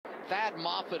Thad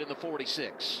Moffitt in the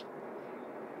 46.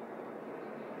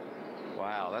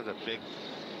 Wow, that's a big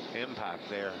impact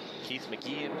there. Keith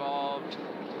McGee involved.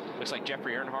 Looks like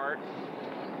Jeffrey Earnhardt.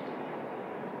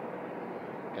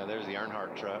 Yeah, there's the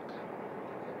Earnhardt truck.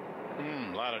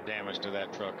 A lot of damage to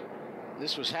that truck.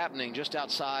 This was happening just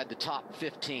outside the top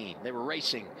 15. They were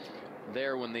racing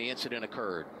there when the incident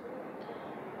occurred.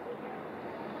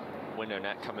 Window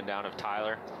net coming down of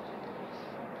Tyler.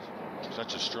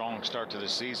 Such a strong start to the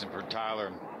season for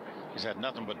Tyler. He's had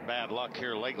nothing but bad luck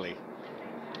here lately.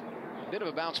 Bit of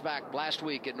a bounce back last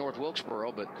week at North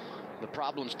Wilkesboro, but the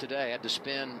problems today. Had to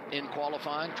spin in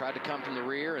qualifying, tried to come from the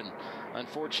rear, and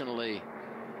unfortunately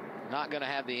not going to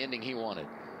have the ending he wanted.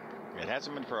 It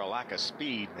hasn't been for a lack of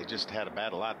speed. They just had a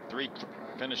bad lot. 3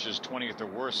 finishes 20th or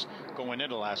worse going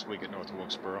into last week at North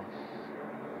Wilkesboro.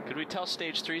 Could we tell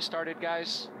stage 3 started,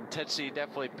 guys? Intensity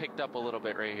definitely picked up a little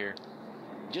bit right here.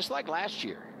 Just like last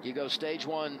year, you go stage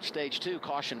 1, stage 2,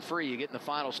 caution free. You get in the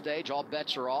final stage, all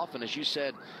bets are off, and as you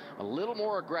said, a little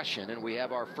more aggression, and we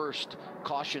have our first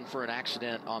caution for an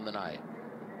accident on the night.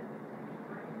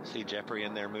 See Jeffrey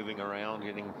in there moving around,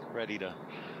 getting ready to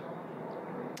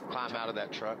climb out of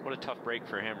that truck. What a tough break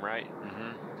for him, right?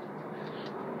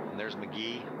 And there's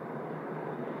McGee.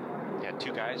 Yeah,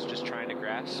 2 guys just trying to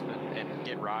grasp and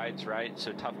get rides, right?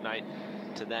 So tough night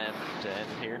to them to end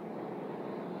here.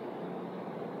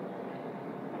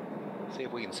 See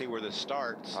if we can see where this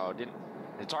starts. Oh,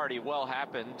 it's already well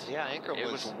happened. Yeah, Ankrum it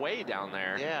was way down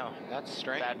there. Yeah, that's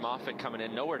strange. Thad Moffitt coming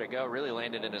in, nowhere to go, really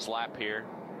landed in his lap here.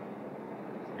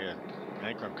 Yeah,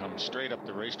 Ankrum comes straight up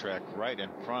the racetrack right in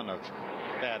front of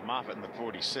Thad Moffitt in the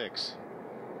 46.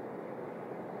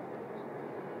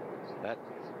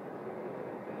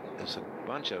 That's a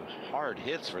bunch of hard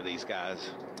hits for these guys.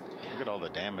 Look at all the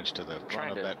damage to the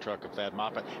front of that truck of Thad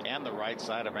Moffitt and the right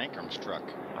side of Ankrum's truck.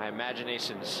 My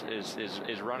imagination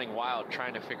is running wild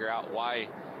trying to figure out why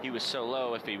he was so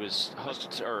low, if he was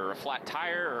hooked or a flat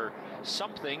tire or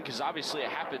something, because obviously it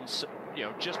happens, you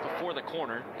know, just before the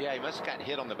corner. Yeah, he must have gotten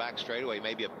hit on the back straightaway.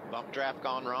 Maybe a bump draft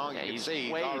gone wrong. Yeah, you can he's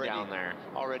see way he's already down there,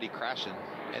 already crashing,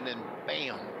 and then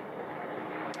bam!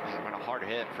 What a hard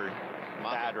hit for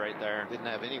Thad right there. Didn't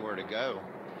have anywhere to go.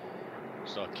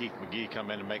 Saw Keith McGee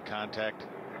come in and make contact.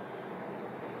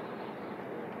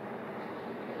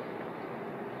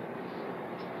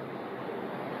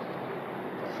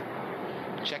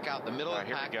 Check out the middle of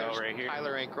the pack. There's right here.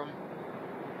 Tyler Ankrum.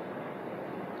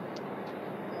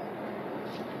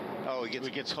 Oh, he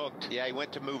gets hooked. Yeah, he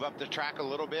went to move up the track a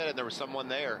little bit, and there was someone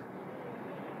there.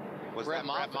 Was that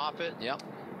Brett Moffitt? Yep.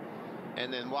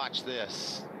 And then watch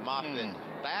this.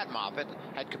 Thad Moffitt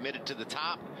had committed to the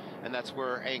top, and that's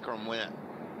where Ankrum went.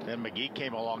 Then McGee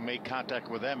came along, made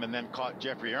contact with them, and then caught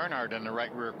Jeffrey Earnhardt in the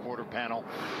right rear quarter panel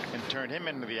and turned him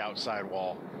into the outside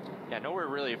wall. Yeah, nowhere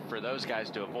really for those guys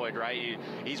to avoid, right?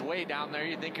 He's way down there.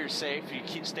 You think you're safe. You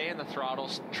keep staying the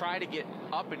throttles, try to get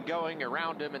up and going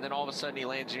around him, and then all of a sudden he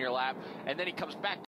lands in your lap, and then he comes back